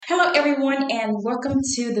Hello, everyone, and welcome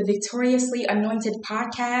to the Victoriously Anointed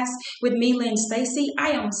podcast with me, Lynn Stacy. I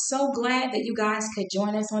am so glad that you guys could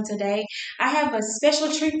join us on today. I have a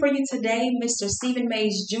special treat for you today, Mr. Stephen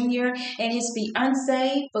Mays Jr. and his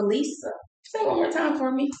fiancee, Falice. Say it one more time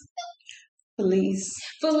for me. Falice.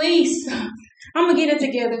 Falice. I'm going to get it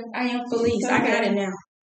together. I am Falice. I got it now.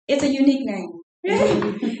 It's a unique name.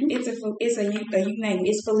 it's a unique name.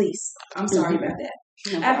 It's Falice. I'm sorry about that.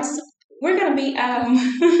 We're going to be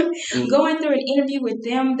going through an interview with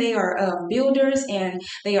them. They are builders and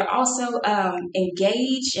they are also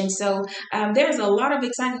engaged. And so there's a lot of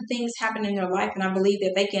exciting things happening in their life. And I believe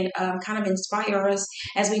that they can kind of inspire us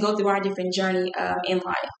as we go through our different journey in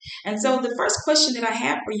life. And so the first question that I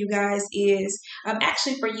have for you guys is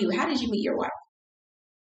actually for you. How did you meet your wife?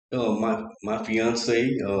 My fiance,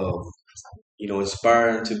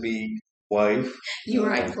 inspiring to be wife. You're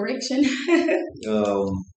right, correction.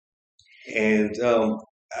 And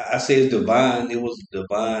I say it's divine. It was a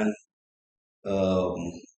divine um,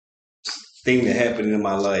 thing that happened in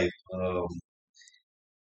my life.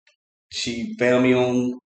 She found me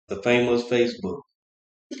on the famous Facebook.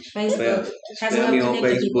 Facebook. She found me on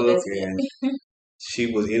Facebook, and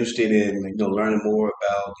she was interested in learning more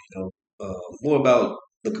about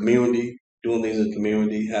the community, doing things in the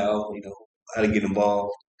community, how to get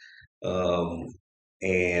involved,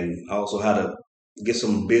 and also how to get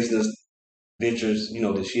some business ventures,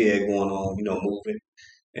 that she had going on, moving.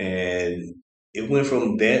 And it went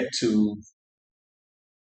from that to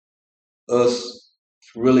us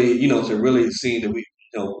really, to really see that we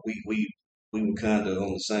were kind of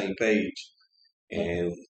on the same page,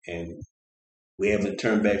 and we haven't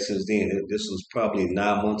turned back since then. This was probably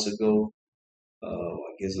 9 months ago. I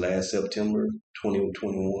guess last September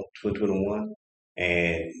 2021,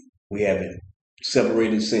 and we haven't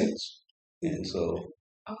separated since. And so,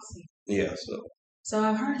 awesome. Yeah, So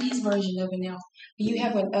I've heard his version of it now. You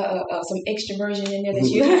have some extra version in there that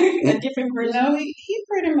you heard, a different version. No, he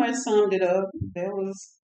pretty much summed it up. That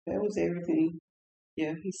was everything.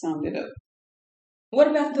 Yeah, he summed it up. What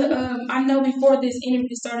about the? I know before this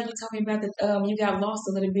interview started, you told me about the. You got lost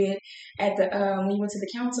a little bit at the when you went to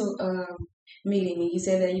the council meeting, and you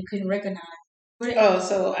said that you couldn't recognize.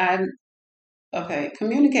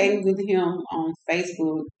 Communicating with him on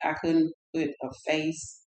Facebook, I couldn't put a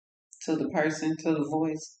face to the person, to the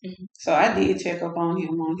voice. Mm-hmm. So I did check up on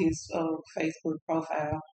him on his Facebook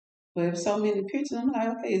profile. But so many pictures, I'm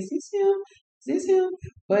like, okay, is this him? Is this him?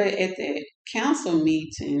 But at the council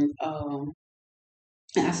meeting,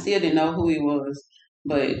 I still didn't know who he was.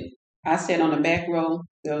 But I sat on the back row.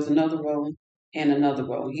 There was another row and another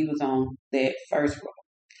row. He was on that first row.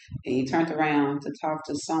 And he turned around to talk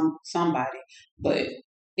to somebody, but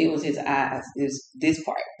it was his eyes, this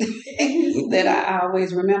part that I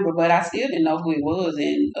always remember. But I still didn't know who he was,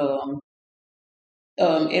 and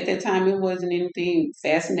at that time it wasn't anything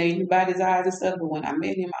fascinating about his eyes and stuff. But when I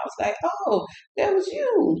met him, I was like, "Oh, that was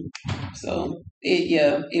you." So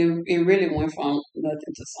it really went from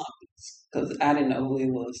nothing to something because I didn't know who he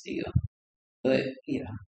was still. But yeah.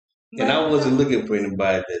 And I wasn't looking for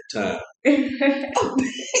anybody at that time.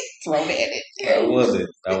 Throw that in there. I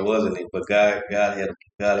wasn't it. But God had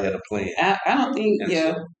a plan. I don't think,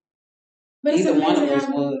 yeah. But either one of us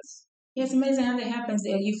was. It's amazing how that happens.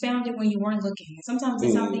 You found it when you weren't looking. Sometimes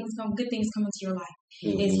that's how good things come into your life.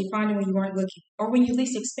 Mm-hmm. Is you find it when you weren't looking, or when you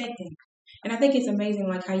least expecting. And I think it's amazing,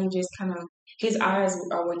 like how you just kind of his eyes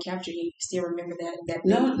are what captured you. You still remember that.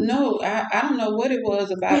 No, I don't know what it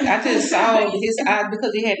was about. I just saw his eyes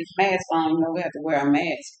because he had his mask on. We have to wear a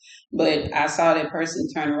mask. But I saw that person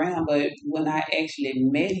turn around. But when I actually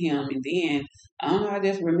met him, and then I don't know, I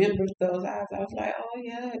just remembered those eyes. I was like, oh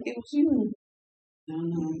yeah, it was you.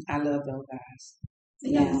 I love those eyes.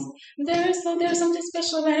 Yes, there's something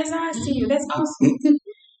special about his eyes to you. That's awesome.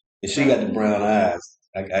 And she got the brown eyes.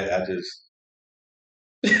 I just.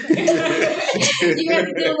 You have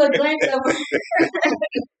to do a little glance over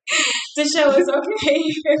to show us, okay?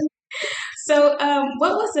 So,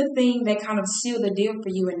 what was the thing that kind of sealed the deal for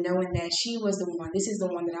you in knowing that she was the one? This is the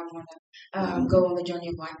one that I want to go on the journey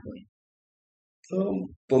of life with.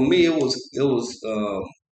 For me, it was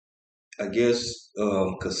I guess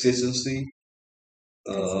consistency,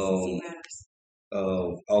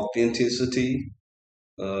 authenticity,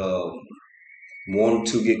 wanting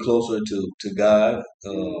to get closer to God,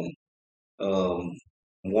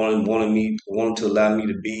 wanting to allow me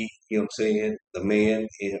to be, the man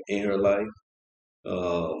in her life,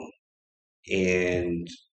 and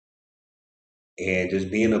just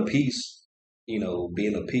being a peace,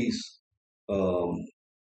 being a peace.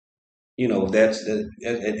 That's and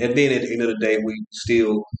then at the end of the day, we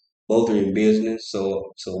still both are in business,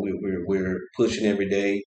 so we're pushing every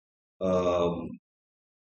day, um,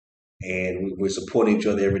 and we're supporting each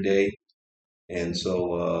other every day. And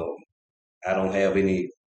so I don't have any.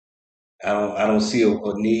 I don't see a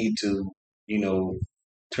need to you know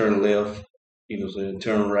turn left, so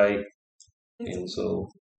turn right, and so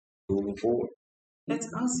moving forward. That's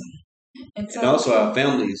awesome. And And so, also our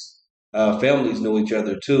families know each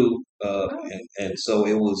other too, and so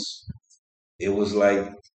it was like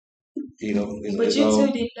but it's you two all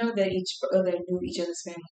didn't know that each other knew each other's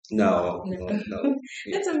family. no, No. no.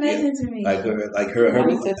 That's Yeah, amazing to me. like her Not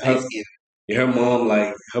until her Thanksgiving. her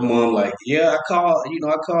mom like yeah I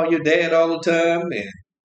call your dad all the time, and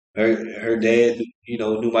her dad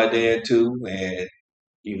knew my dad too, and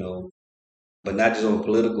you know but not just on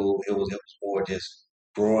political. It was more just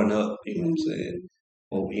growing up. You know what I'm saying?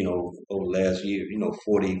 Over the last year,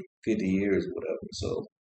 40, 50 years, or whatever. So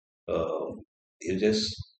it was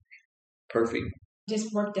just perfect.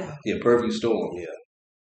 Just worked out. Yeah, perfect storm. Yeah.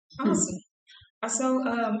 Awesome. So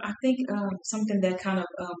I think something that kind of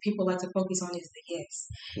people like to focus on is the yes.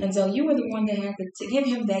 And so you were the one that had to give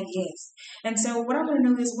him that yes. And so what I want to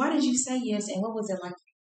know is why did you say yes and what was it like?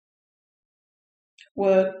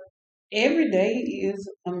 Well, every day is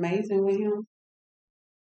amazing with him.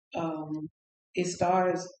 It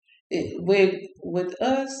starts with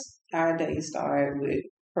us. Our day started with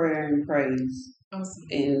prayer and praise, Awesome.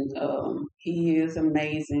 and he is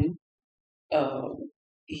amazing. Um,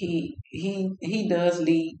 he does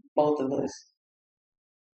lead both of us.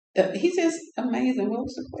 He's just amazing. What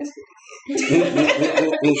was the question?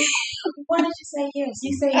 Why did you say yes?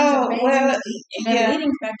 You say he's Oh amazing. well, And that yeah.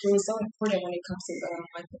 leading factor is so important when it comes to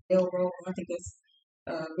like the bell roll. I think that's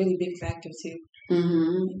a really big factor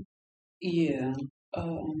too. Yeah.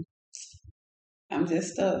 Um, I'm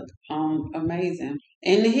just stuck. Amazing,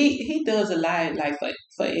 and he does a lot. Like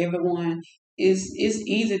for everyone, it's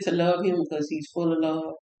easy to love him because he's full of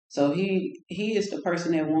love. So he is the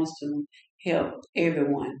person that wants to help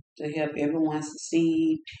everyone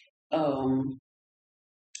succeed. Um,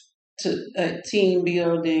 to team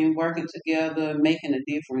building, working together, making a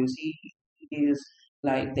difference. He is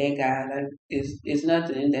like that guy. Like it's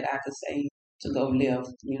nothing that I could say to go left.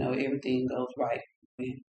 Everything goes right.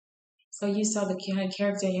 So you saw the kind of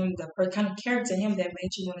character in him, kind of character in him that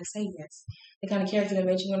made you want to say yes. The kind of character that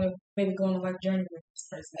made you want to maybe go on a life journey with this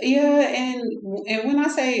person. Yeah, and when I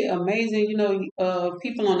say amazing,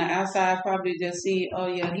 people on the outside probably just see, oh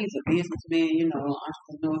yeah, he's a businessman,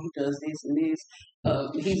 entrepreneur, he does this and this.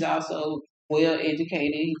 He's also well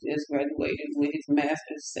educated. He just graduated with his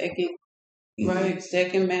master's,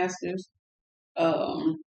 second master's.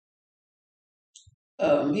 Um,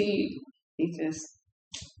 he just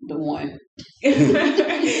the one.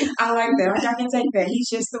 I like that. Like I can take that. He's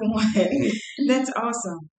just the one. That's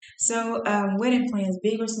awesome. So, wedding plans,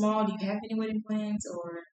 big or small? Do you have any wedding plans,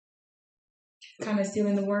 or kind of still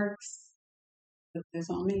in the works? That's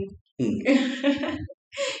on me.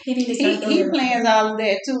 He need to start He plans all of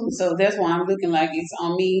that too, so that's why I'm looking like it's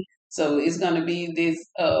on me. So it's gonna be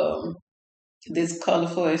this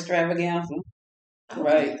colorful extravaganza,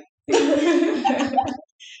 right?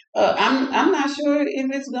 I'm not sure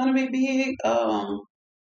if it's gonna be big.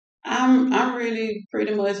 I'm really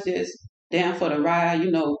pretty much just down for the ride.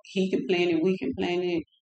 He can plan it, we can plan it.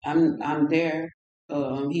 I'm there.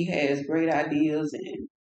 He has great ideas, and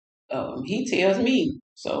he tells me.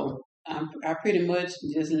 So I pretty much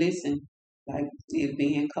just listen, like it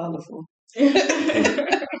being colorful.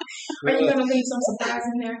 Are you gonna leave some surprise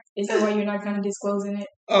in there? Is that why you're not kind of disclosing it?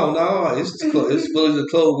 Oh no, it's fully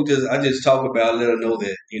disclosed. I just talk about it, let her know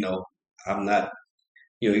that I'm not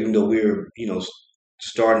even though we're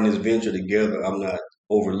starting this venture together, I'm not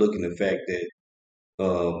overlooking the fact that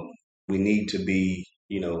we need to be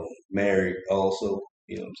married also.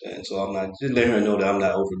 You know what I'm saying? So I'm not just letting her know that I'm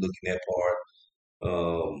not overlooking that part,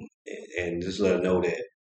 and just let her know that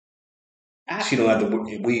she don't have to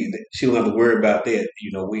worry about that.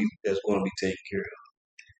 That's going to be taken care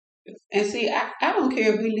of. And see, I don't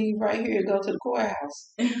care if we leave right here and go to the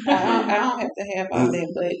courthouse. I don't have to have all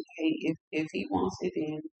that, but hey, if he wants it,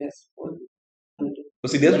 then that's what we're gonna do.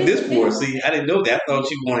 Well, see, that's what this for. See, I didn't know that. I thought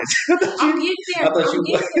you wanted. I'm getting there. I thought you I'm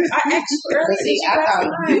getting there. I asked you earlier. See, I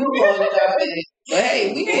thought you wanted already. But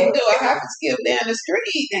hey, we can do it. I can skip down the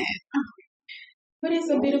street then. But it's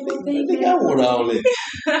a beautiful thing. I want all that.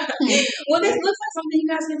 Well, this looks like something you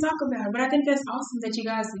guys can talk about. But I think that's awesome that you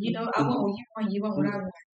guys, I want what you want, you want what I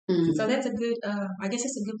want. Mm-hmm. So that's a good. I guess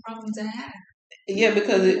it's a good problem to have. Yeah,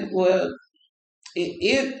 because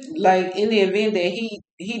it like in the event that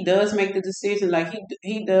he does make the decision, like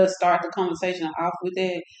he does start the conversation off with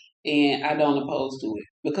that, and I don't oppose to it.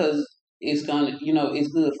 because it's gonna, it's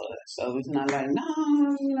good for us. So it's not like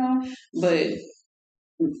no. But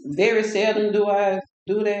very seldom do I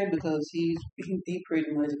do that because he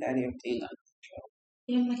pretty much got everything under control.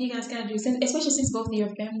 Yeah, like you guys gotta do, especially since both of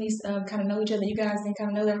your families kind of know each other. You guys then kind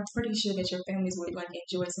of know that. I'm pretty sure that your families would like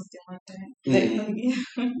enjoy something like that.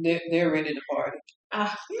 They're ready to party.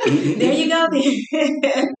 There you go.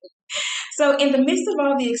 Then. So, in the midst of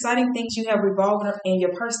all the exciting things you have revolving in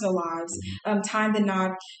your personal lives, tying the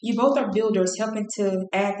knot, you both are builders helping to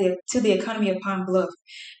add to the economy of Pine Bluff.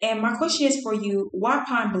 And my question is for you: why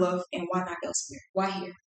Pine Bluff and why not elsewhere? Why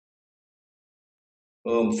here?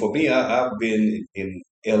 For me, I've been in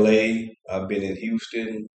LA, I've been in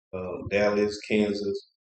Houston, Dallas, Kansas,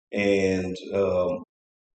 and I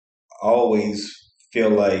always feel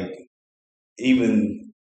like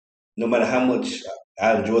even no matter how much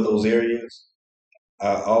I enjoy those areas,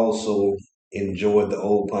 I also enjoyed the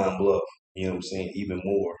old Pine Bluff. You know what I'm saying? Even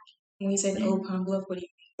more. When you say the old Pine Bluff, what do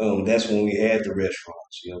you That's when we had the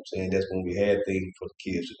restaurants. You know what I'm saying? That's when we had things for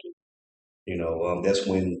the kids to do. That's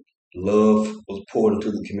when love was poured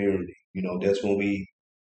into the community. That's when we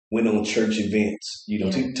went on church events.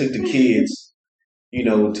 Took the kids,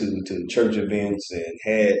 to church events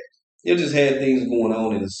and just had things going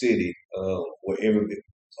on in the city, where everybody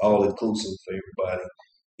all inclusive for everybody.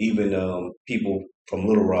 Even people from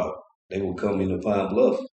Little Rock, they would come into Pine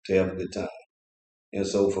Bluff to have a good time. And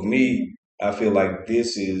so for me, I feel like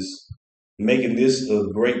this is making this a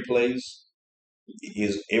great place.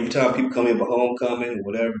 Is every time people come in for homecoming or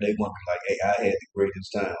whatever, they want to be like, "Hey, I had the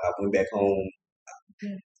greatest time. I went back home.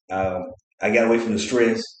 Um, I got away from the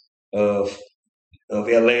stress of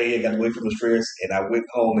LA. I got away from the stress, and I went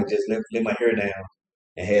home and just let my hair down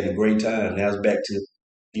and had a great time. Now it's back to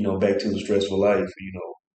the stressful life.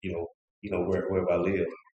 Wherever I live.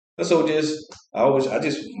 And so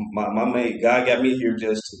my main God got me here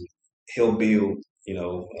just to help build.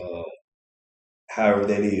 However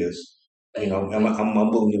that is. I'm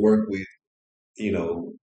willing to work with. We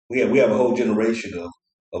have a whole generation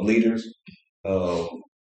of leaders, um,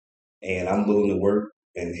 and I'm willing to work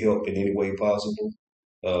and help in any way possible.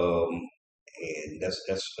 And that's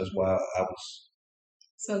why I was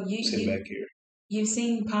So sitting back here. You've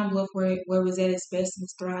seen Pine Bluff where it was at its best and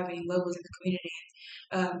was thriving, love was in the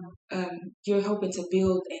community. You're hoping to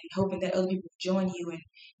build and hoping that other people join you and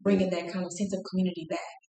bringing that kind of sense of community back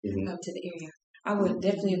to the area. I would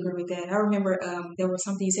definitely agree with that. I remember there was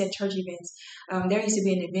something you said, church events. There used to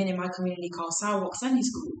be an event in my community called Sidewalk Sunday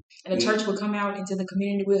School. And the church would come out into the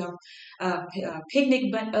community. We have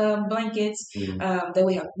picnic blankets. Then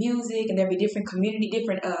we have music, and there'd be different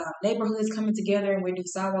neighborhoods coming together, and we do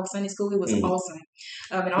Sidewalk Sunday School. It was awesome.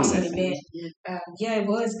 An awesome event. Yeah, it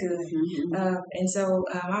was good. And so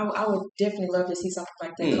I would definitely love to see something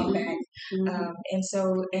like that come back.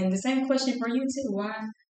 And the same question for you too.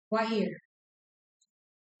 Why here?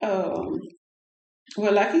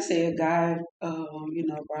 Well, like you said, God,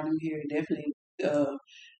 brought him here. Definitely,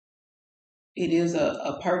 it is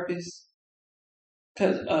a purpose.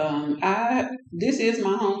 Cause this is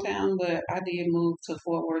my hometown, but I did move to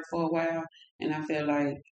Fort Worth for a while, and I felt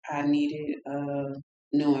like I needed a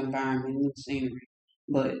new environment, new scenery.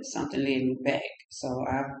 But something led me back, so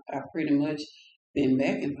I've pretty much been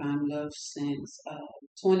back in Pine Bluff since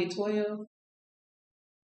 2012.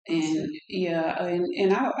 And yeah,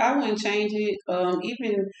 and I wouldn't change it.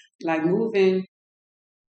 Even like moving,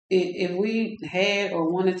 if we had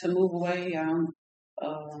or wanted to move away, I don't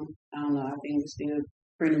know. I think we still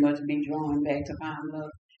pretty much be drawn back to Pine Bluff.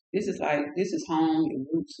 This is home, your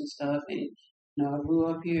roots and stuff. And I grew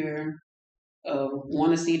up here.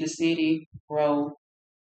 Want to see the city grow.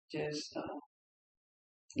 Just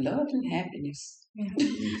love and happiness. Yeah.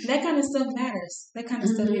 That kind of stuff matters. That kind of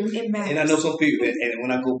stuff it matters. And I know some people. And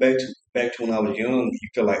when I go back to when I was young, you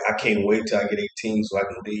feel like I can't wait till I get 18 so I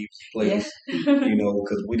can leave this place.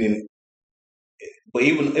 Because we didn't. But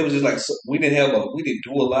even it was just like we didn't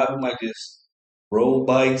do a lot. We might just road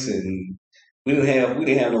bikes, and we didn't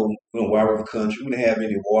have no wide river country. We didn't have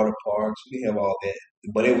any water parks. We didn't have all that.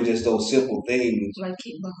 But it was just those simple things. Like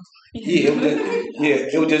kickball.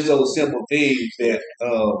 It was just those simple things that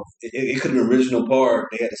it could have been Original Park.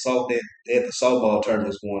 They had the softball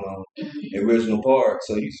tournaments going on at Original Park,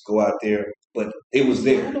 so you just go out there. But it was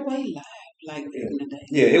there. All the way live. Like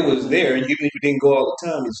it was there. Even if you didn't go all the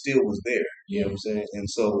time, it still was there. You know what I'm saying? And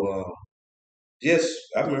so, yes,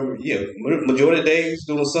 I remember. Yeah, majority of the days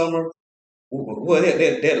during the summer, well, they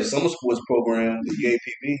had a summer sports program, the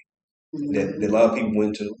EAPB, that a lot of people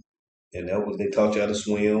went to, and they taught you how to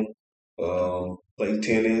swim, play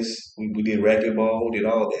tennis. We did racquetball, we did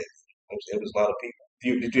all that. It was a lot of people.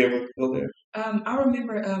 Did you ever go there? I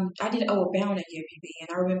remember I did Bound at UPB, and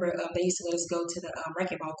I remember they used to let us go to the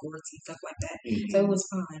racquetball courts and stuff like that. Mm-hmm. So it was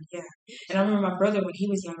fun, yeah. And I remember my brother when he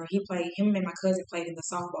was younger, him and my cousin played in the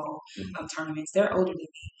softball tournaments. They're older than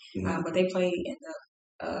me, but they played in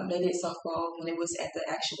they did softball when it was at the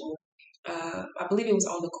actual. I believe it was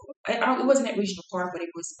on the court. It wasn't at Regional Park, but it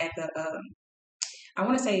was at the. I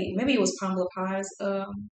want to say maybe it was Palm Bluff High's.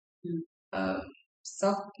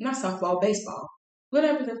 Not softball, baseball.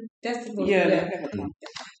 Whatever that's the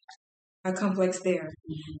a complex there.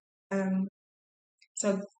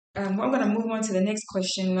 So I'm going to move on to the next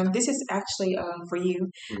question. This is actually for you.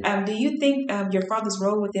 Do you think your father's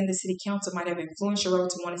role within the city council might have influenced your role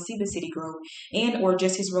to want to see the city grow, and or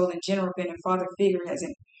just his role in general, being a father figure, has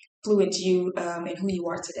influenced you and who you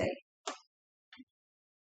are today?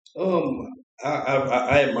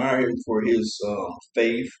 I admire him for his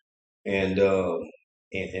faith and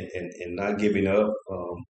not giving up.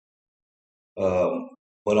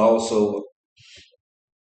 But also,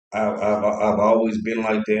 I've always been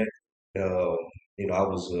like that. I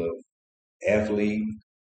was an athlete.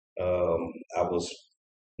 I was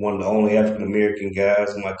one of the only African American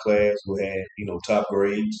guys in my class who had top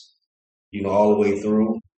grades. All the way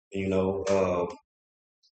through.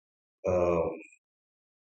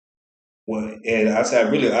 Well, and I say I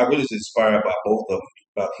really was inspired by both of them,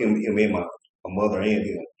 about him and my mother and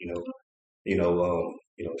him.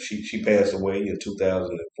 She passed away in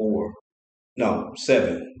 2004. No,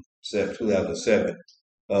 2007.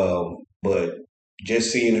 But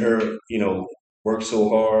just seeing her, work so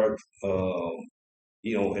hard,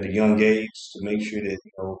 at a young age to make sure that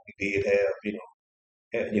we did have,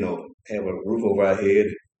 have a roof over our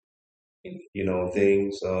head,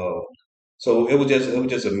 things. So it was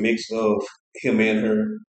just a mix of him and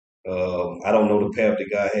her. I don't know the path that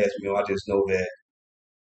God has me on. I just know that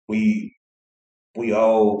we we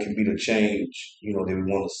all can be the change, that we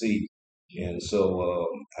want to see. And so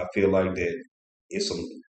I feel like that it's some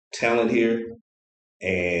talent here,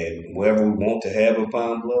 and wherever we want to have a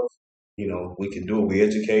Pine Bluff, we can do it. We're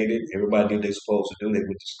educated. Everybody did what they're supposed to do. They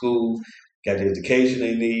went to school, got the education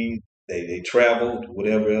they need. They traveled,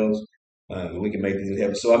 whatever else. We can make things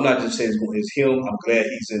happen. So I'm not just saying it's him. I'm glad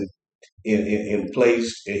he's in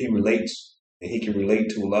place, and he relates, and he can relate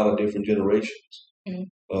to a lot of different generations,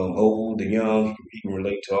 old and young. He can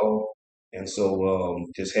relate to all, and so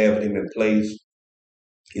just having him in place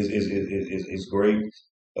is great.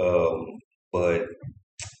 But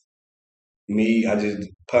me,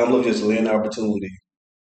 Pamela just lend opportunity,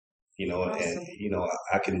 Awesome. and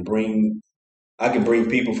I can bring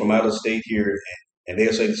people from out of state here, and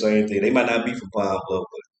they'll say the same thing. They might not be from Pine Bluff,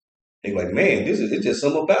 but they're like, man, it's just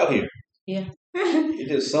something about here. Yeah.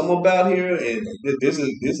 It's just something about here, and this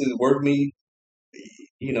is worth me.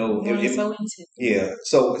 So into. Yeah.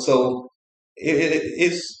 So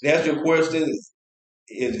it's that's your question.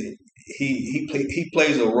 He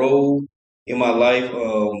plays a role in my life,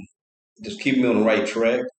 just keeping me on the right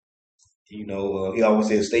track. He always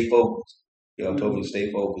said stay focused. Told me to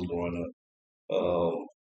stay focused growing up.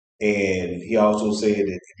 And he also said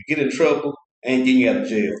that if you get in trouble, I ain't getting you out of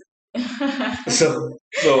jail. So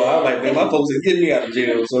I was like, man, my folks are getting me out of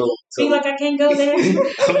jail. So Feel like I can't go there? I'm not going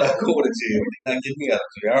to jail. They're not getting me out of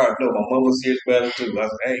jail. I already know my mom was serious about it too. I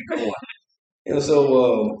said, I ain't going.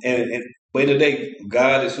 So but in the day,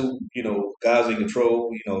 God is who, God's in control.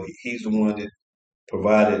 He's the one that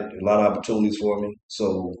provided a lot of opportunities for me.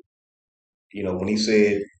 So, when he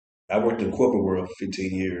said, I worked in the corporate world for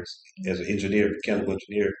 15 years as an engineer, mechanical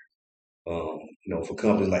engineer, for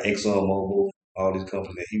companies like ExxonMobil, all these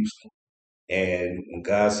companies in Houston. And when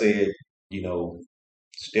God said,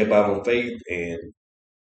 step out on faith and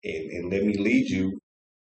let me lead you,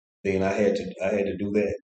 then I had to do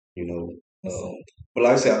that. But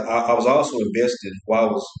like I said, I was also invested while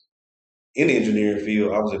I was in the engineering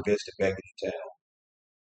field. I was invested back in the town.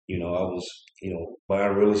 I was,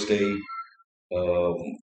 buying real estate, um,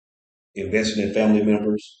 investing in family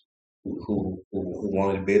members who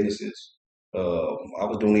wanted businesses. I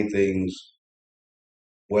was doing things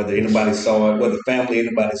whether anybody saw it, whether family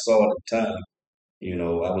anybody saw it at the time.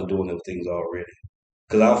 I was doing those things already.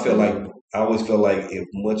 Because I always felt like if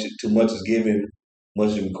too much is given,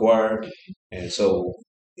 much is required, and so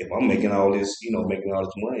if I'm making all this, making all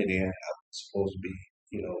this money, then I'm supposed to be,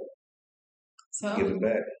 So giving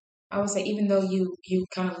back. I would say even though you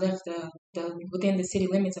kind of left the within the city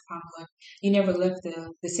limits of Palm Bluff, you never left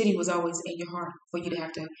the city was always in your heart for you to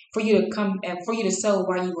sow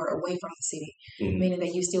while you were away from the city, meaning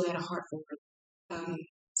that you still had a heart for it.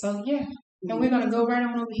 So yeah. And we're going to go right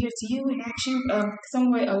on over here to you and ask you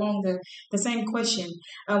somewhere along the same question.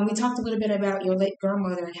 We talked a little bit about your late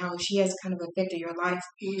grandmother and how she has kind of affected your life,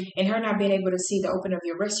 and her not being able to see the opening of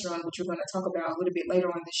your restaurant, which we're going to talk about a little bit later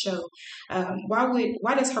on in the show.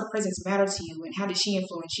 Why does her presence matter to you, and how did she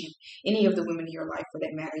influence you? Any of the women in your life, for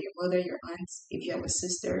that matter, your mother, your aunts, if you have a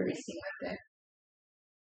sister, or anything like that.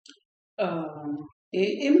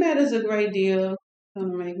 It matters a great deal.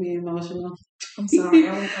 Gonna make me emotional. I'm sorry,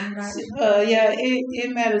 I'm not. Yeah,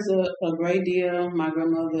 it matters a great deal. My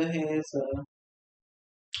grandmother had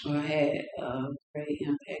a great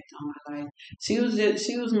impact on my life. She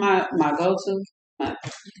was my go-to.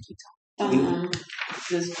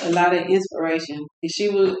 Just a lot of inspiration. And she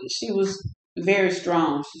was very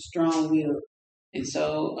strong. She's strong-willed, and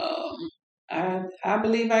so I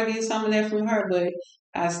believe I get some of that from her. But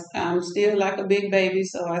I'm still like a big baby,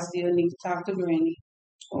 so I still need to talk to Granny,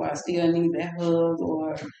 or I still need that hug,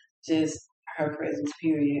 or just her presence.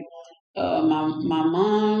 Period. My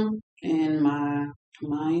mom and my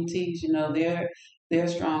aunties, they're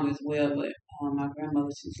strong as well. But my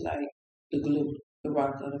grandmother, she's like the glue, the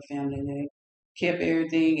rock of the family. They kept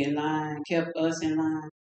everything in line, kept us in line.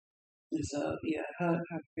 And so, yeah, her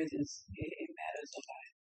presence, it matters a lot.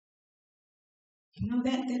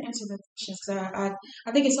 That answers the questions, because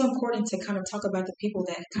I think it's so important to kind of talk about the people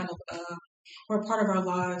that kind of were part of our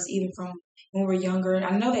lives, even from when we were younger. And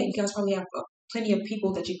I know that you guys probably have plenty of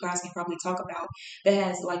people that you guys can probably talk about that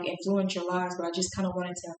has like influenced your lives, but I just kind of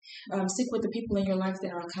wanted to stick with the people in your life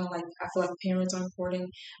that are kind of like, I feel like parents are important,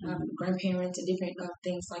 grandparents and different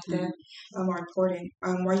things like that are important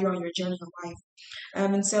while you're on your journey of life.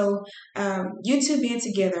 And so you two being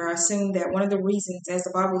together, I assume that one of the reasons, as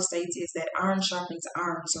the Bible states, is that iron sharpens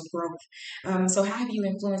iron, so growth. So how have you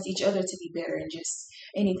influenced each other to be better in just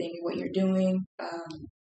anything in what you're doing?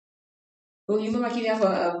 Well, you look like you have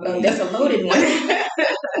that's a loaded one.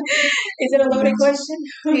 Is it a loaded question?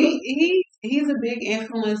 He's a big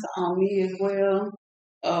influence on me as well.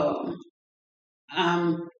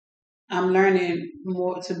 I'm learning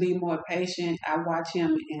more to be more patient. I watch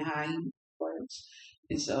him and how he works,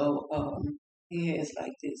 and so he has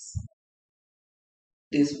like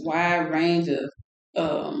this wide range of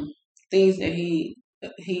things that he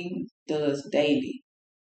does daily.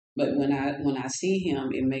 But when I see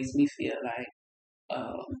him, it makes me feel like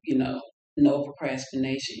no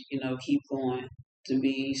procrastination. Keep going, to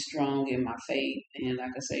be strong in my faith, and like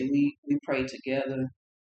I say, we pray together.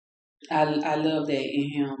 I love that in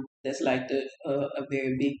him. That's like a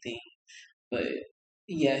very big thing. But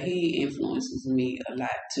yeah, he influences me a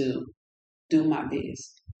lot to do my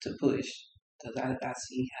best to push, because I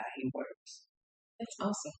see how he works. That's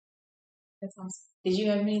awesome. That's awesome. Did you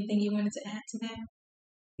have anything you wanted to add to that?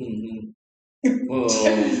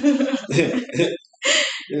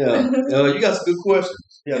 Yeah, you got some good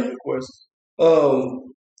questions.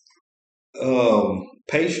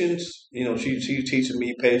 Patience. She's teaching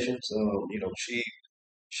me patience.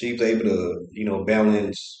 She's able to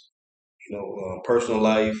balance personal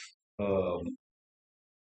life,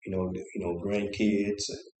 grandkids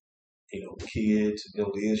and kids, the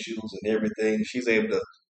issues and everything. She's able to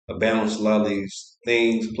balance a lot of these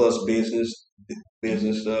things plus business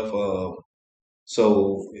stuff. So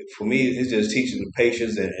for me, it's just teaching the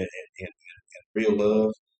patience and real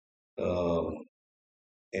love.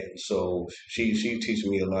 And so she's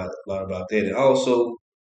teaching me a lot about that. And also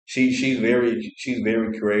she's very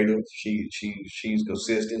creative. She's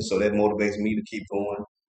consistent, so that motivates me to keep going.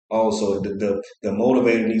 Also, the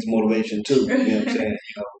motivator needs motivation too. You know what I'm saying?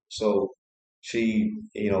 So she,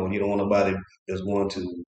 you don't want nobody that's going to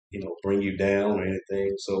bring you down or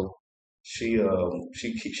anything. So she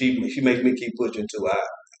makes me keep pushing too.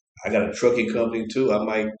 I got a trucking company too. I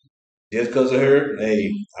might, just because of her,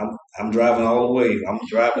 hey, I'm driving all the way. I'm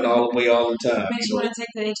driving all the way all the time. Makes you want to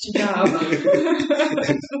take the extra job.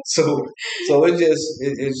 so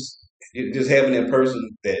it's just having that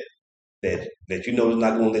person that is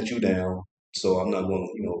not going to let you down. So I'm not going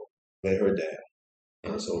to let her down.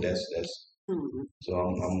 And so that's so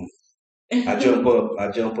I jump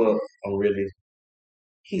up. I'm really.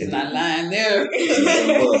 He's not lying there. He's like,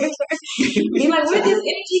 where does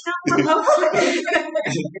energy come from?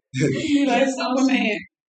 He's like Superman.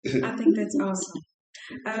 I think that's awesome.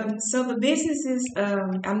 So the businesses,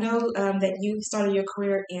 I know that you started your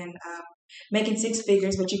career in making six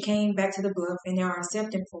figures, but you came back to the Bluff and now are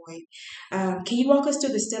self-employed. Can you walk us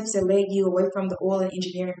through the steps that led you away from the oil and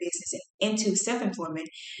engineering business and into self-employment,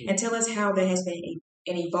 and tell us how that has been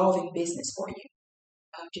an evolving business for you,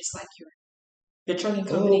 just like your trucking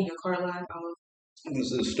company, your car lot, all of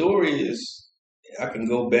the story is, I can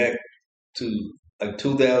go back to like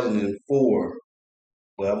 2004.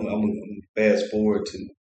 Well, I'm gonna fast forward to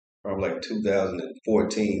probably like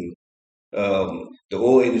 2014. The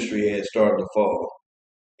oil industry had started to fall,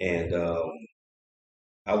 and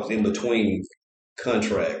I was in between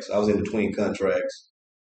contracts. I was in between contracts,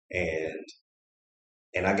 and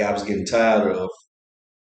I was getting tired of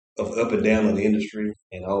up and down in the industry,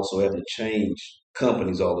 and also having to change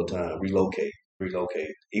companies all the time, relocate.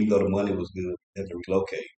 Even though the money was good, I had to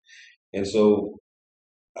relocate. And so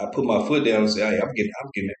I put my foot down and said, "Hey, I'm getting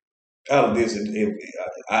out of this." And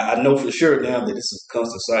I know for sure now that this is a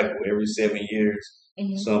constant cycle. Every 7 years,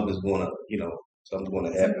 something's something's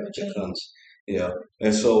gonna happen that comes. Yeah.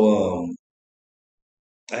 And so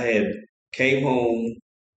I had came home.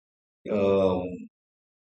 Um,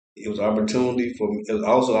 it was opportunity for me. It was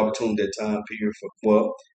also opportunity that time period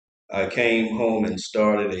for I came home and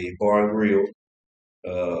started a bar and grill.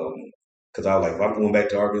 Because I was like, if I'm going back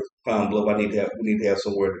to Arkansas, Pine Bluff, we need to have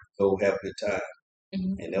somewhere to go have a good time,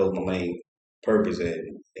 and that was my main purpose.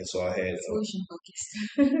 And so I had Solution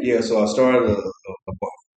focused. yeah. So I started a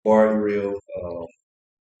bar and grill,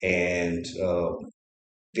 and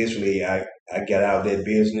eventually I got out of that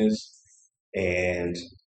business and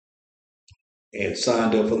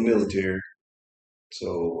signed up for the military.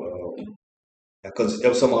 So because that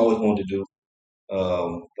was something I always wanted to do.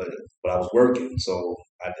 But I was working, so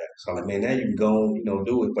I'm like, man, now you can go,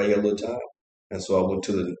 do it if I had a little time. And so I went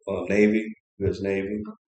to the Navy, U.S. Navy,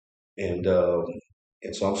 and so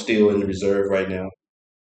I'm still in the reserve right now.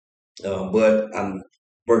 But I'm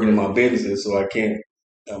working in my businesses, so I can't.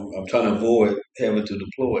 I'm trying to avoid having to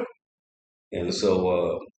deploy. And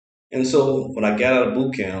so when I got out of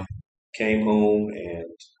boot camp, came home and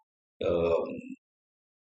um,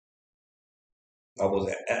 I was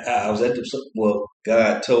at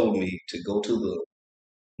God told me to go to the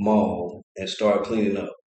mall and start cleaning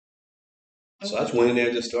up. So I just went in there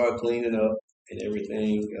and just started cleaning up and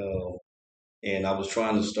everything. And I was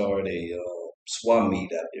trying to start a swap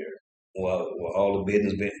meet out there. Where all the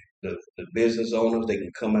business owners, they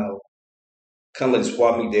can come out, kind of like the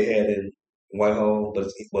swap meet they had in Whitehall, but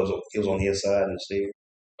it was on the inside instead.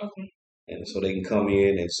 Okay. And so they can come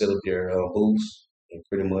in and set up their booths, and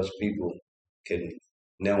pretty much people can,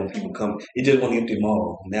 now when people come, it just one empty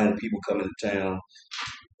mall. Now when people come into town,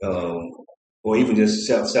 um, or even just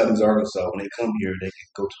Southeast Arkansas, when they come here, they can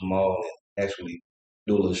go to the mall and actually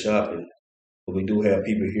do a little shopping. But we do have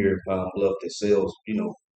people here in Pine Bluff that sells,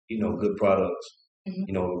 good products.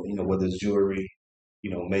 Whether it's jewelry,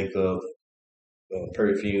 makeup,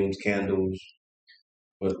 perfumes, candles,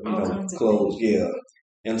 but All kinds of clothes, yeah.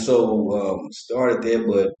 And so started there,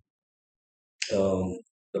 but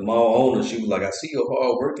the mall owner, she was like, "I see your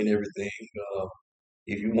hard work and everything.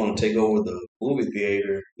 If you want to take over the movie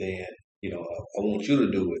theater, then I want you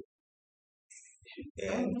to do it."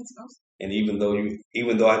 And that's awesome. and even though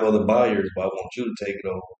I know the buyers, but I want you to take it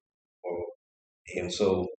over. And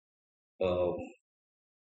so um,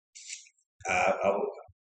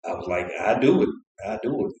 I was like, I do it. I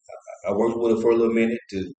do it. I worked with her for a little minute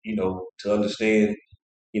to understand,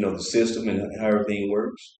 the system and how everything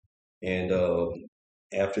works. And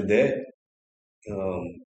after that,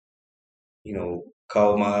 um,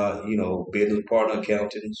 called my, business partner,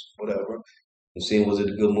 accountants, whatever, and seeing was it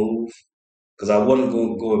a good move. Because I wasn't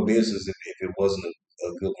going to go in business if it wasn't a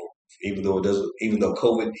good move. Even though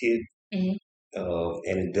COVID hit, and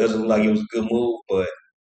it doesn't look like it was a good move, but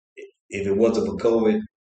if it wasn't for COVID,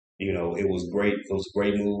 it was great. It was a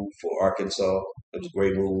great move for Arkansas. It was a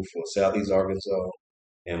great move for Southeast Arkansas,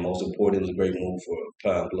 and most important, it was a great move for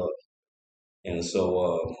Pine Bluff. And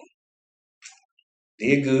so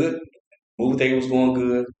did good. Movie thing was going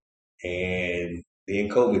good, and then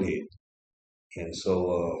COVID hit, and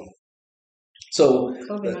so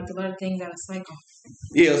COVID knocked a lot of things out of cycle.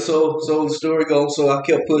 yeah. So the story goes. So I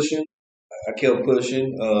kept pushing.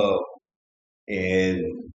 And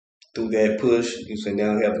through that push, you say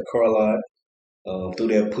now I have the car lot. Through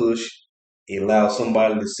that push, it allowed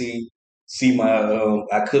somebody to see my.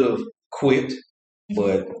 I could have quit,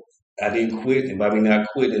 but I didn't quit, and by me not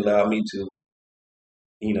quit, it allowed me to,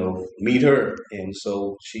 meet her, and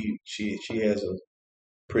so she has a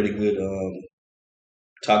pretty good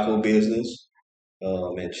taco business,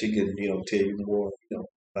 and she can tell you more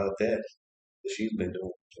about that she's been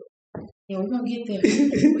doing. So. Yeah, we're gonna get there.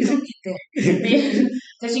 We're gonna get there.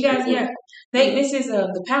 Because you guys, this is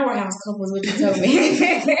the powerhouse couple is what you told me.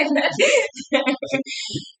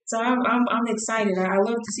 So I'm excited. I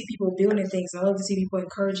love to see people building things. I love to see people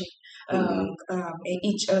encouraging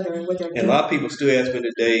each other and what they're doing. And a lot of people still ask me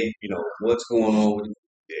today, what's going on with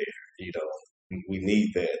there? We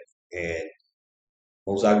need that. And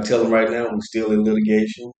Most I can tell them right now, we're still in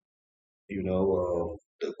litigation.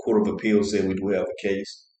 The Court of Appeal said we do have a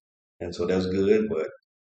case, and so that's good. But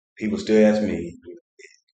people still ask me,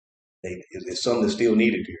 is there something that's still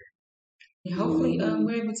needed here? And hopefully,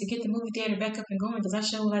 we're able to get the movie theater back up and going because I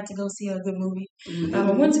sure would like to go see a good movie.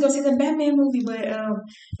 I wanted to go see the Batman movie, but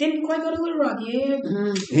didn't quite go to Little Rock. Yeah,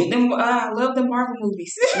 I love the Marvel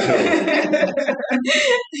movies.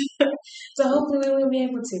 So hopefully we'll be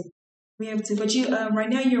able to. But you, right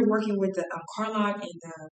now you're working with the car lot and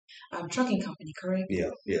the trucking company, correct?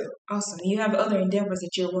 Yeah. Awesome. You have other endeavors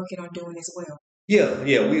that you're working on doing as well. Yeah.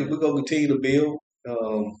 We're gonna continue to build.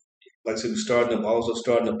 Like I said, also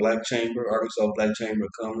starting a Black Chamber, Arkansas Black Chamber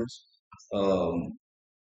of Commerce.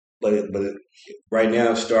 But right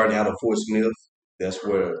now, it's starting out of Fort Smith. That's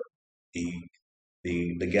where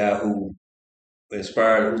the guy who's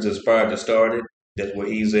inspired to start it. That's where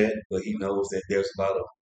he's at. But he knows that there's a lot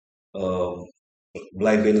of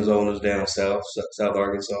Black business owners down South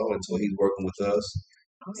Arkansas, and so he's working with us.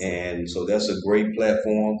 Awesome. And so that's a great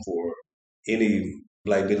platform for any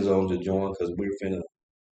Black business owner to join because we're finna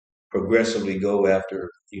progressively go after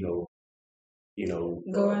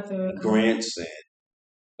grants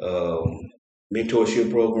and mentorship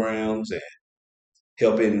programs and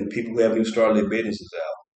helping people who haven't even started their businesses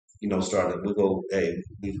out. We're going to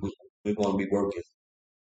be working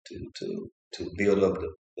to build up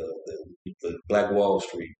the Black Wall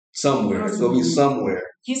Street somewhere. It's going to be somewhere.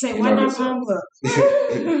 You say why not Palm Club?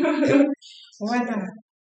 Why not?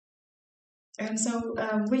 And so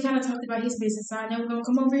we kind of talked about his business side. Now we're going to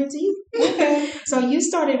come over here to you. Okay. So you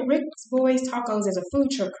started Rick's Boys Tacos as a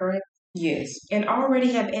food truck, correct? Yes. And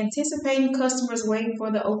already have anticipating customers waiting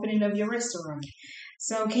for the opening of your restaurant.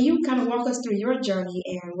 So can you kind of walk us through your journey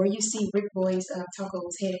and where you see Rick Boys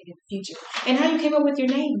Tacos heading in the future? And how you came up with your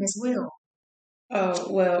name as well?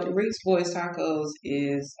 Well, Rick's Boys Tacos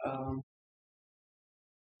is,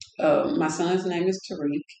 my son's name is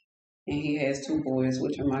Tariq, and he has 2 boys,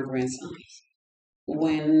 which are my grandsons.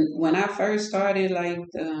 When I first started like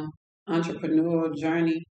the entrepreneurial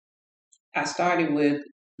journey, I started with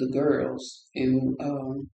the girls, and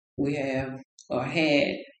we had a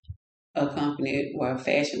company or a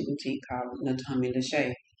fashion boutique called Natami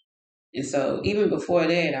Lachey. And so even before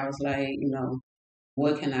that, I was like,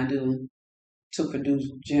 what can I do to produce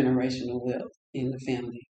generational wealth in the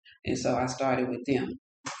family? And so I started with them,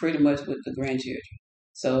 pretty much with the grandchildren.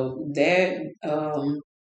 So that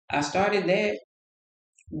I started that,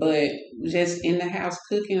 but just in the house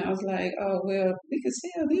cooking, I was like, oh well, we could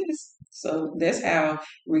sell this. So that's how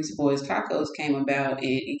Rick's Boys Tacos came about.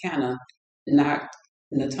 It kind of knocked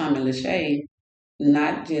Natami Lachey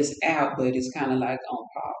not just out, but it's kind of like on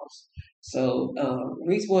pause. So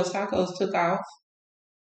Rick's Boys Tacos took off.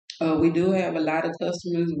 We do have a lot of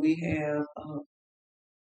customers. We have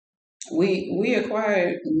we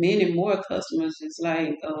acquired many more customers. It's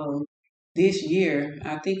like this year.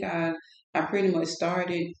 I think I pretty much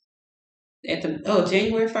started at the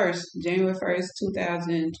January 1st,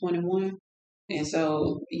 2021. And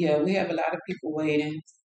so we have a lot of people waiting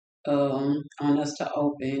on us to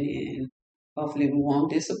open, and hopefully we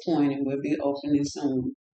won't disappoint and we'll be opening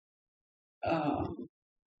soon.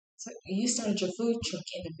 So you started your food truck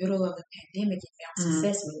in the middle of the pandemic and found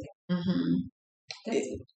success with it. Mm-hmm.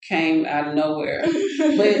 It came out of nowhere.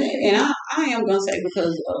 And I am gonna say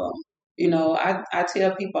because I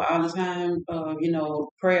tell people all the time,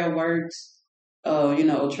 prayer works.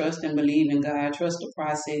 Trust and believe in God, trust the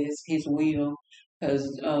process, His will. Because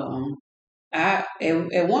at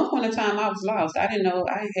one point in time I was lost. I didn't know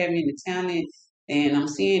I didn't have any talent, and I'm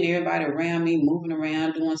seeing everybody around me moving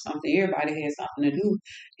around doing something. Everybody had something to do,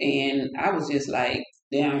 and I was just like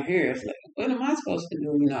down here. It's like, what am I supposed to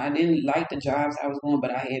do? I didn't like the jobs I was going,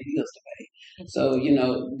 but I had bills to pay. So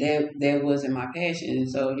that wasn't my passion.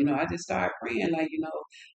 So I just started praying, like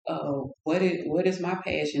what is my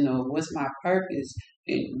passion, or what's my purpose?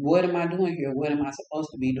 And what am I doing here? What am I supposed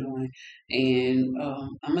to be doing? And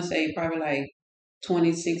I'm gonna say probably like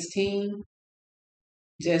 2016,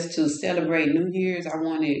 just to celebrate New Year's, I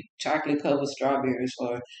wanted chocolate covered strawberries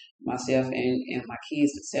for myself and my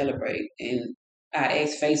kids to celebrate. And I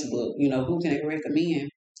asked Facebook, who can they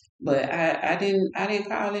recommend? But I didn't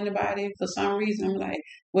call anybody for some reason. I'm like,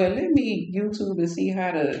 well, let me YouTube and see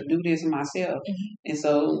how to do this myself. Mm-hmm. And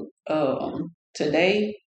so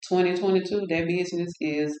today, 2022, that business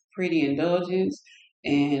is Pretty Indulgence,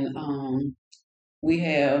 and we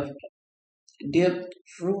have dipped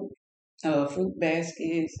fruit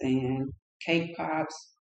baskets and cake pops,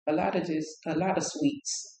 a lot of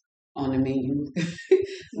sweets. on the menu.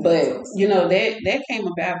 But that came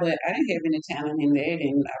about, but I didn't have any talent in that,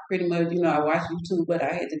 and I pretty much I watched YouTube, but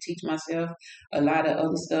I had to teach myself a lot of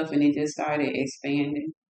other stuff, and it just started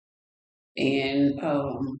expanding. And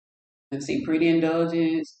let's see, Pretty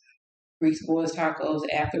Indulgence, Greeks Boys Tacos.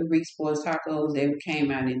 After Greeks Boys Tacos, they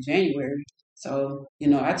came out in January. So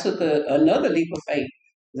I took another leap of faith.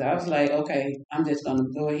 'Cause I was like, okay, I'm just gonna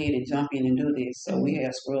go ahead and jump in and do this. So we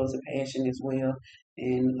have Scrubs of Passion as well,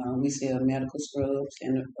 and we sell medical scrubs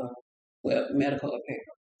and medical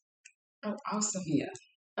apparel. Oh, awesome. Yeah.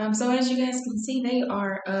 So as you guys can see, they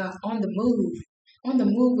are on the move. On the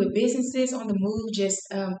move with businesses, on the move just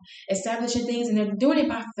establishing things, and they're doing it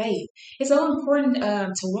by faith. It's so important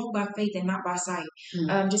to walk by faith and not by sight.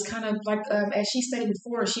 Just kind of like as she stated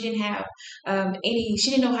before, she didn't have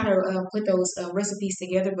she didn't know how to put those recipes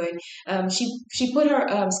together, but she put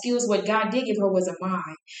her skills. What God did give her was a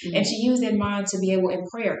mind, and she used that mind to be able in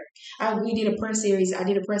prayer. We did a prayer series. I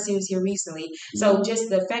did a prayer series here recently. So just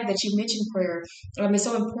the fact that you mentioned prayer, it's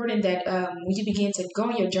so important that when you begin to go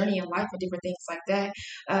on your journey in life and different things like that,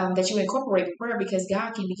 that you incorporate prayer, because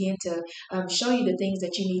God can begin to show you the things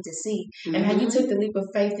that you need to see. And how you took the leap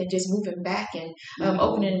of faith and just moving back and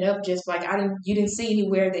opening it up, just like you didn't see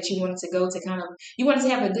anywhere that you wanted to go to you wanted to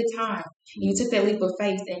have a good time. You took that leap of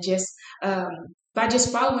faith and just by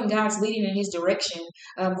just following God's leading in His direction,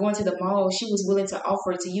 going to the mall, she was willing to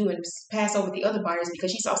offer it to you and pass over the other buyers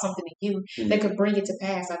because she saw something in you that could bring it to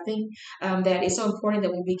pass. I think that it's so important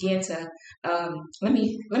that we begin to let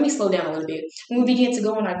me slow down a little bit. When we begin to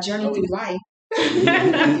go on our journey through life.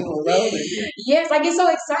 Yes, I get so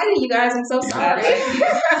excited, you guys. I'm so sorry.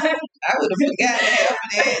 I would have forgotten half of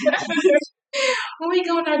that. When we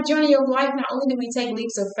go on our journey of life, not only do we take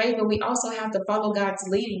leaps of faith, but we also have to follow God's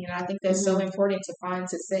leading. And I think that's so important to find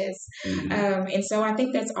success. And so I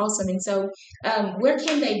think that's awesome. And so where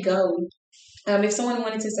can they go? If someone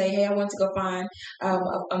wanted to say, hey, I want to go find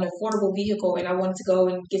an affordable vehicle and I wanted to go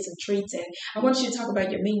and get some treats, and I want you to talk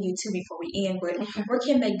about your menu too before we end, but where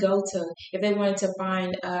can they go to if they wanted to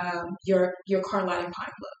find your car lot in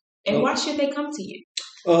Pine Bluff? And why should they come to you?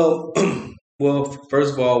 Well,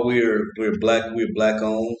 first of all, we're black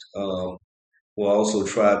owned. We'll also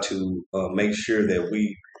try to make sure that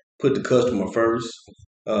we put the customer first.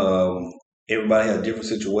 Everybody has different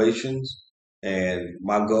situations, and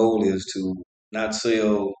my goal is to not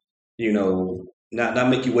sell, not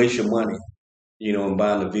make you waste your money, in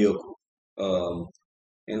buying a vehicle.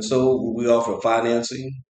 And so we offer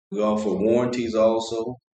financing, we offer warranties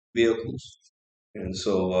also, vehicles, and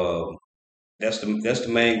so that's the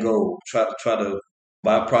main goal. Try to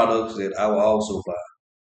buy products that I will also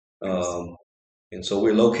buy. And so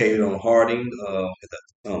we're located on Harding,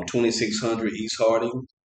 2600 East Harding,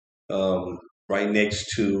 right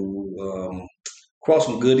next to across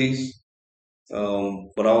from Goodies,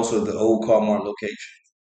 but also the old Carmart location.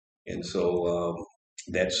 And so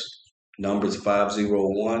that's numbers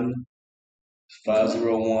 501.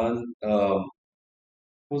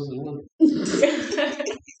 What's the one?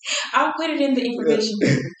 I'll put it in the information.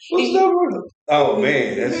 What's the number? Oh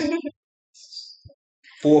man, that's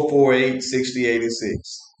 448-6086.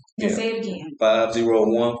 Yeah. Say it again.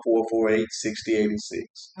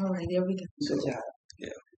 501-448-6086. All right, there we go. Good job.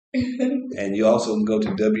 Yeah. And you also can go to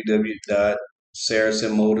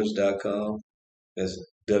www.saracenmotors.com. That's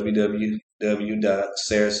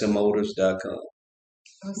www.saracenmotors.com.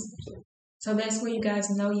 Awesome. So that's where you guys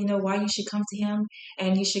know, why you should come to him,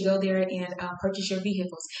 and you should go there and purchase your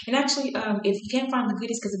vehicles. And actually, if you can't find the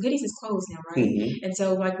Goodies, because the Goodies is closed now, right? Mm-hmm. And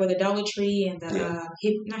so, like where the Dollar Tree and the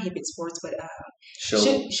not Hibbett Sports, but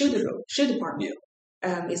shoe department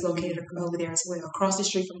is located over there as well, across the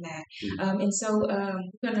street from that. Mm-hmm. And so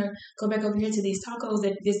we're gonna go back over here to these tacos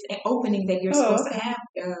this opening that you're supposed to have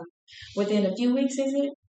within a few weeks, is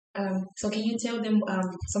it? So can you tell them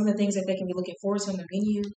some of the things that they can be looking forward to on the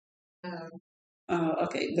menu?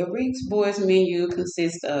 Okay, the Greeks Boys menu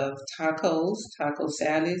consists of tacos, taco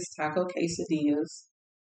salads, taco quesadillas.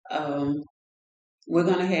 We're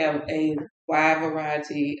going to have a wide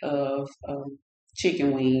variety of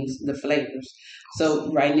chicken wings, the flavors.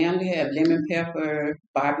 So right now we have lemon pepper,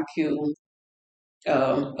 barbecue,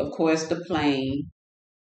 of course the plain.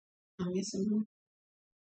 I'm missing one.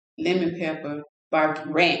 Lemon pepper,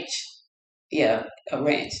 barbecue, ranch. Yeah, a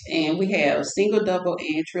ranch. And we have single, double,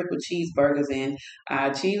 and triple cheeseburgers. And our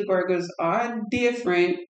cheeseburgers are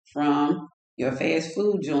different from your fast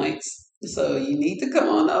food joints. So you need to come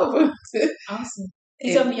on over. Awesome.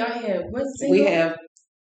 You tell me y'all have what single? We have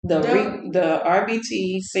the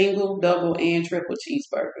RBT single, double, and triple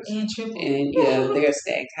cheeseburgers. And triple. And they're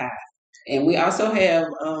stacked high. And we also have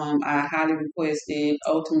our highly requested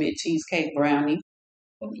ultimate cheesecake brownie.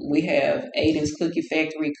 We have Aiden's Cookie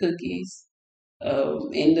Factory cookies.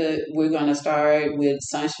 We're gonna start with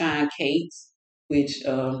sunshine cakes, which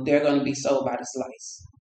they're gonna be sold by the slice.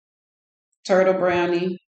 Turtle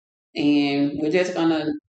brownie, and we're just gonna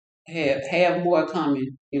have more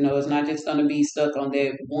coming. It's not just gonna be stuck on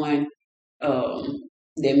that one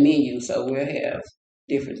that menu. So we'll have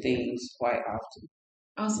different things quite often.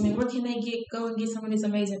 Awesome. And where can they go and get some of this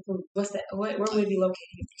amazing food? What's that? Where will it be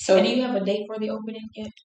located? So, and do you have a date for the opening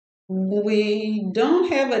yet? We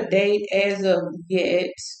don't have a date as of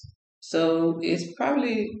yet. So it's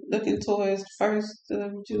probably looking towards 1st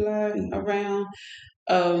of July around.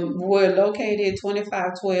 We're located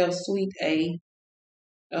 2512 Suite A,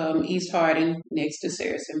 East Harding, next to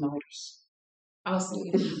Saracen Motors. Awesome.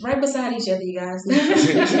 Right beside each other, you guys.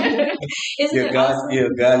 Isn't it awesome? Yeah,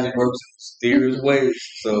 God just works in mysterious ways.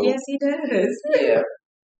 So yes, He does. Yeah.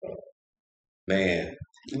 Man.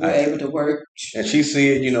 We're able to work. And she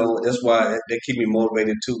said, that's why that keep me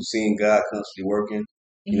motivated too, seeing God constantly working.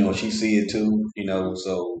 She see it too,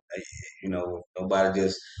 so, nobody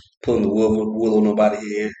just putting the wool on nobody's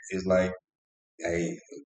head. It's like, hey,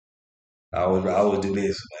 I always do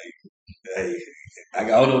this. Like, hey, I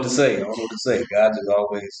don't know what to say. God is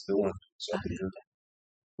always doing something good.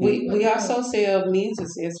 We also sell men's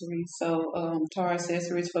accessories, so tar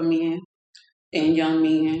accessories for men and young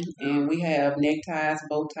men, and we have neckties,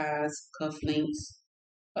 bow ties, cufflinks,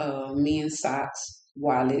 men's socks,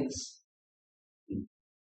 wallets.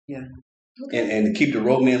 Yeah. Okay. And to keep the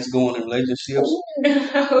romance going in relationships,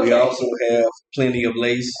 okay. we also have plenty of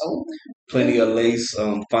lace,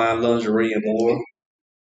 fine lingerie and more.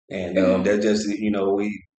 And that just we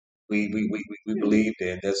believe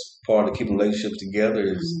that that's part of keeping relationships together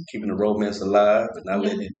is keeping the romance alive and not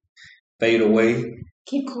letting it fade away.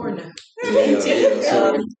 Keep courting. Lace.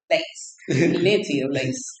 Plenty of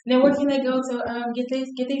lace. Now, where can they go to get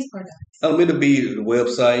these products? It'll be the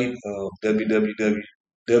website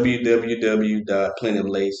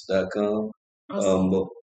www.plentyoflace.com. Awesome.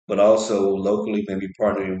 But also locally, maybe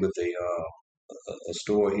partnering with a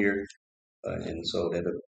store here, and so that.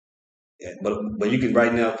 But you can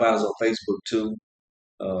right now find us on Facebook too,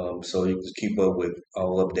 so you can keep up with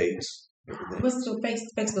all updates. What's the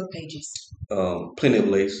Facebook pages? Plenty of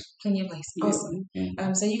Lace. Plenty of Lace. Awesome.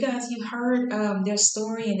 Mm-hmm. So you guys, you heard their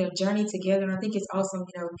story and their journey together. And I think it's awesome.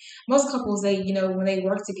 Most couples, they, when they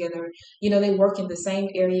work together, they work in the same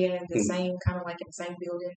area and the same kind of like in the same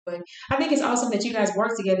building. But I think it's awesome that you guys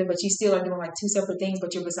work together, but you still are doing like two separate things,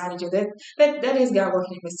 but you're beside each other. That is God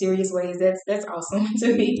working in mysterious ways. That's awesome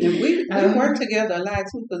to me. And we work together a lot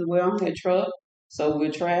too because we're on that truck. So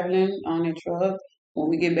we're traveling on that truck. When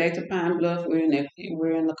we get back to Pine Bluff, we're in the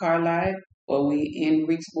car live, or we in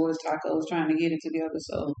Rick's Boys Tacos trying to get it together.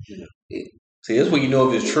 So, see, that's when you know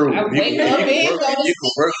if it's true. You can work with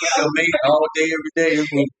your mate all day, every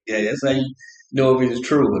day. That's how you know if it's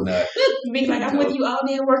true or not. Be like, I'm with you all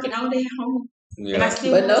day working all day at home, and I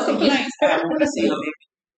still but no complaints. I want to see you.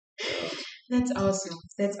 That's awesome.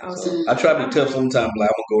 That's awesome. I try to be tough sometimes. Like, I'm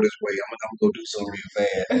gonna go this way. I'm gonna go do something real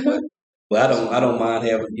fast. But I don't mind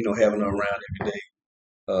having her around every day.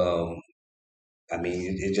 I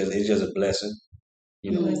mean, it's just a blessing,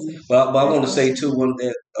 But I want to say too, one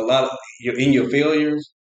that a lot of your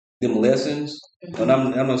failures, them lessons. And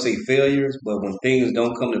I'm not say failures, but when things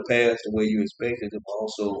don't come to pass the way you expected, them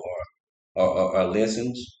also are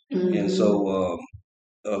lessons. Mm-hmm. And so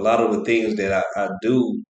a lot of the things that I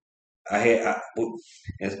do, from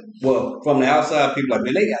the outside, people like,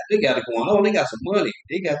 man, they got it going on. They got some money.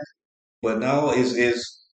 But no, it's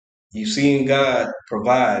you seeing God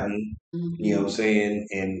providing, you know what I'm saying?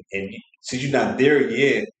 And since you're not there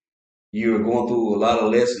yet, you're going through a lot of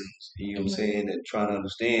lessons, you know what I'm saying, and trying to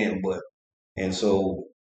understand. And so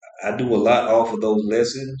I do a lot off of those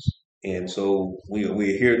lessons. And so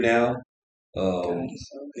we're here now, the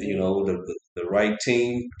right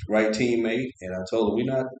team, right teammate. And I told her, we're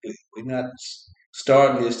not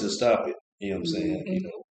starting this to stop it. You know what I'm saying?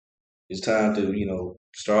 It's time to,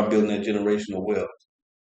 start building that generational wealth.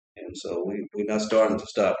 And so we're not starting to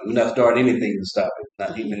stop it. We're not starting anything to stop it.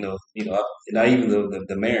 Not even the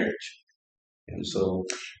marriage. And so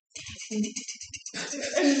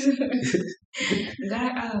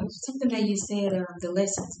God, something that you said, the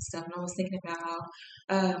lessons and stuff, and I was thinking about how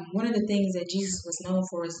one of the things that Jesus was known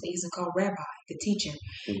for is he's called Rabbi, the teacher.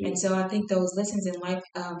 Mhm. And so I think those lessons in life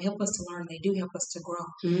help us to learn. They do help us to grow.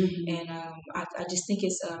 And I just think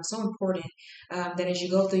it's so important that as you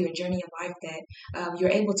go through your journey of life, that you're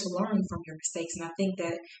able to learn from your mistakes. And I think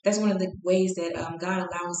that that's one of the ways that God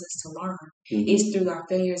allows us to learn is through our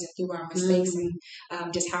failures and through our mistakes, and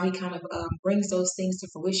just how He kind of brings those things to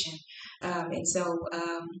fruition. And so,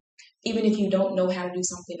 even if you don't know how to do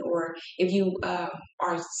something, or if you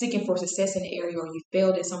are seeking for success in an area, or you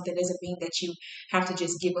failed at something, doesn't mean that you have to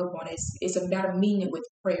just give up on it. It's about meeting it with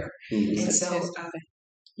prayer. And so,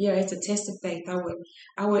 yeah, it's a test of faith.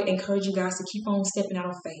 I would encourage you guys to keep on stepping out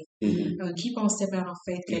on faith. Keep on stepping out on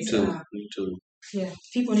faith. Me too. Me too. Yeah,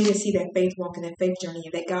 people need to see that faith walk and that faith journey,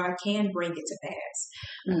 and that God can bring it to pass.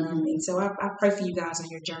 And so I pray for you guys on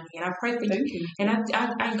your journey, and I pray for you, and I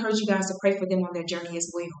encourage you guys to pray for them on their journey as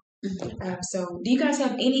well. So, do you guys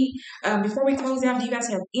have any, before we close out, do you guys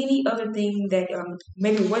have any other thing that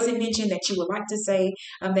maybe wasn't mentioned that you would like to say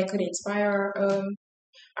that could inspire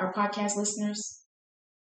our podcast listeners?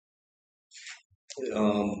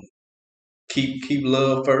 Keep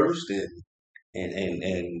love first,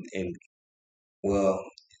 and well,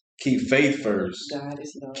 keep faith first. God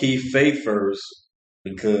is love. Keep faith first,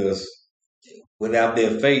 because without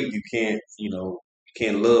that faith, you can't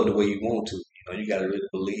love the way you want to. You got to really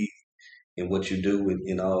believe in what you do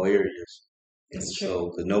in all areas. That's true. So,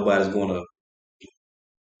 because nobody's going to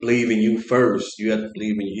believe in you first, you have to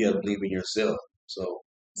believe in yourself. So,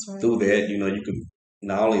 through that, you can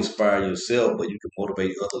not only inspire yourself, but you can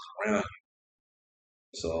motivate others around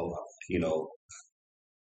you. So,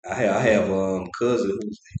 I have a cousin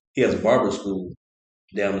he has a barber school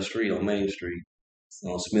down the street on Main Street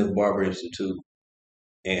on Smith Barber Institute,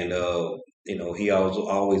 and he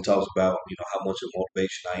always talks about how much of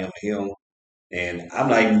motivation I am to him, and I'm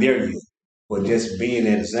not even there yet, but just being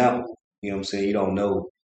an example, what I'm saying, you don't know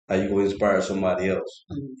how you will inspire somebody else.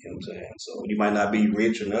 You know what I'm saying? So you might not be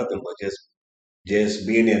rich or nothing, but just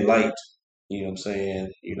being in light, what I'm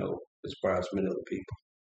saying, inspires many other people.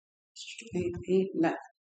 Not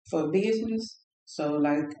for business. So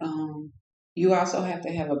like you also have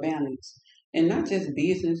to have a balance, and not just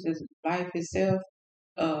business, just life itself.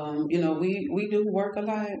 We do work a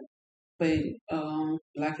lot, but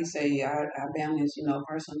like you say, I balance,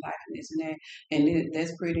 personal life and this and that, and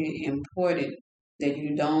that's pretty important that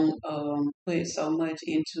you don't put so much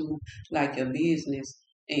into like your business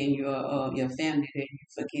and your family that you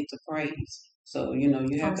forget to praise. So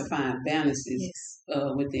you have to find balances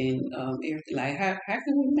within everything. Like how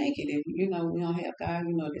can we make it if we don't have God?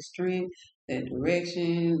 The strength, the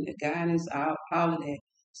direction, the guidance, all of that.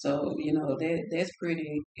 So that's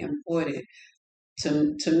pretty important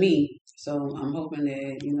to me. So I'm hoping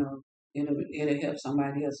that it'll help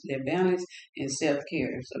somebody else. Their balance and self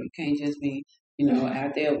care. So you can't just be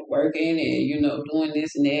out there working and doing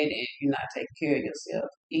this and that, and you're not taking care of yourself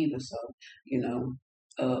either. So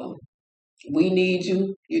we need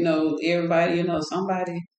you. Everybody.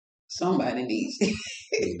 Somebody needs it.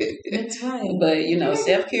 That's right. But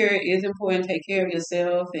self care is important. Take care of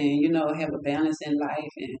yourself, and have a balance in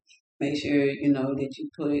life, and make sure that you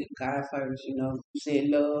put God first. You said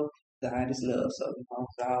love. God is love, so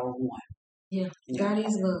it's all one. Yeah, God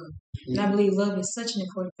is love. And I believe love is such an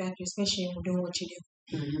important factor, especially when doing what you do.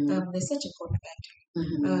 It's such an important factor.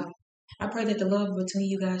 I pray that the love between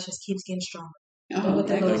you guys just keeps getting stronger.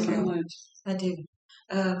 Thank you so much. I do.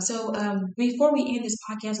 So before we end this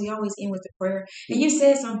podcast, we always end with a prayer. And you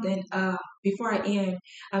said something before I end.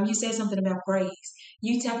 You said something about praise.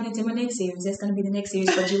 You tapping into my next series. That's going to be the next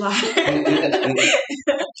series for July.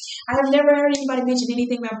 I have never heard anybody mention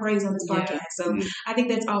anything about praise on this podcast. So I think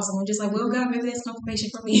that's awesome. I'm just like, well, God, maybe that's confirmation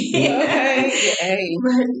for me. But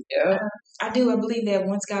I do. I believe that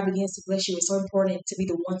once God begins to bless you, it's so important to be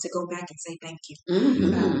the one to go back and say thank you.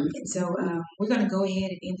 And so we're going to go ahead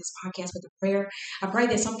and end this podcast with a prayer. I pray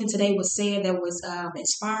that something today was said that was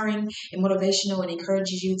inspiring and motivational and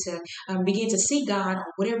encourages you to begin to see God on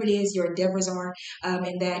whatever it is your endeavors are,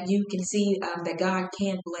 and that you can see that God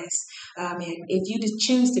can bless. And if you just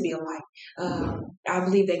choose to be a light, I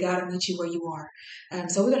believe that God will meet you where you are.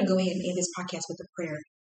 So we're going to go ahead and end this podcast with a prayer.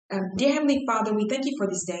 Dear Heavenly Father, we thank you for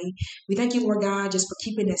this day. We thank you, Lord God, just for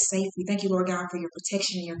keeping us safe. We thank you, Lord God, for your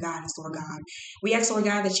protection and your guidance, Lord God. We ask, Lord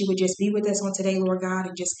God, that you would just be with us on today, Lord God,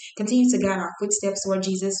 and just continue to guide our footsteps, Lord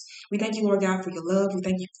Jesus. We thank you, Lord God, for your love. We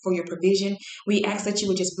thank you for your provision. We ask that you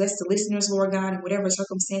would just bless the listeners, Lord God, in whatever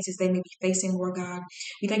circumstances they may be facing, Lord God.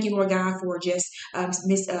 We thank you, Lord God, for just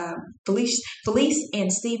Miss Falice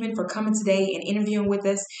and Stephen for coming today and interviewing with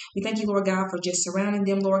us. We thank you, Lord God, for just surrounding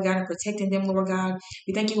them, Lord God, and protecting them, Lord God.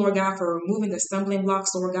 We thank you, Lord God, for removing the stumbling blocks,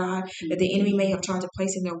 Lord God, that the enemy may have tried to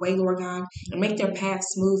place in their way, Lord God, and make their path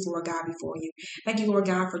smooth, Lord God, before you. Thank you, Lord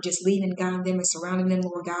God, for just leading and guiding them and surrounding them,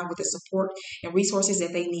 Lord God, with the support and resources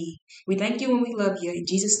that they need. We thank you and we love you. In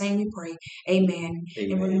Jesus' name we pray. Amen.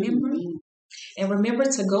 Amen. And remember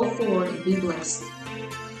to go forward and be blessed.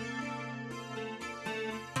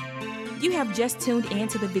 You have just tuned in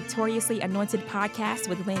to the Victoriously Anointed podcast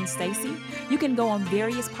with Lynn Stacy. You can go on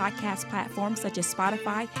various podcast platforms such as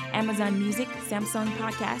Spotify, Amazon Music, Samsung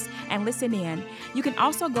Podcasts, and listen in. You can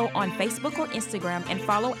also go on Facebook or Instagram and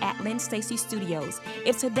follow at Lynn Stacy Studios.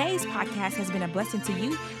 If today's podcast has been a blessing to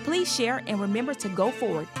you, please share and remember to go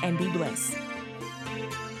forward and be blessed.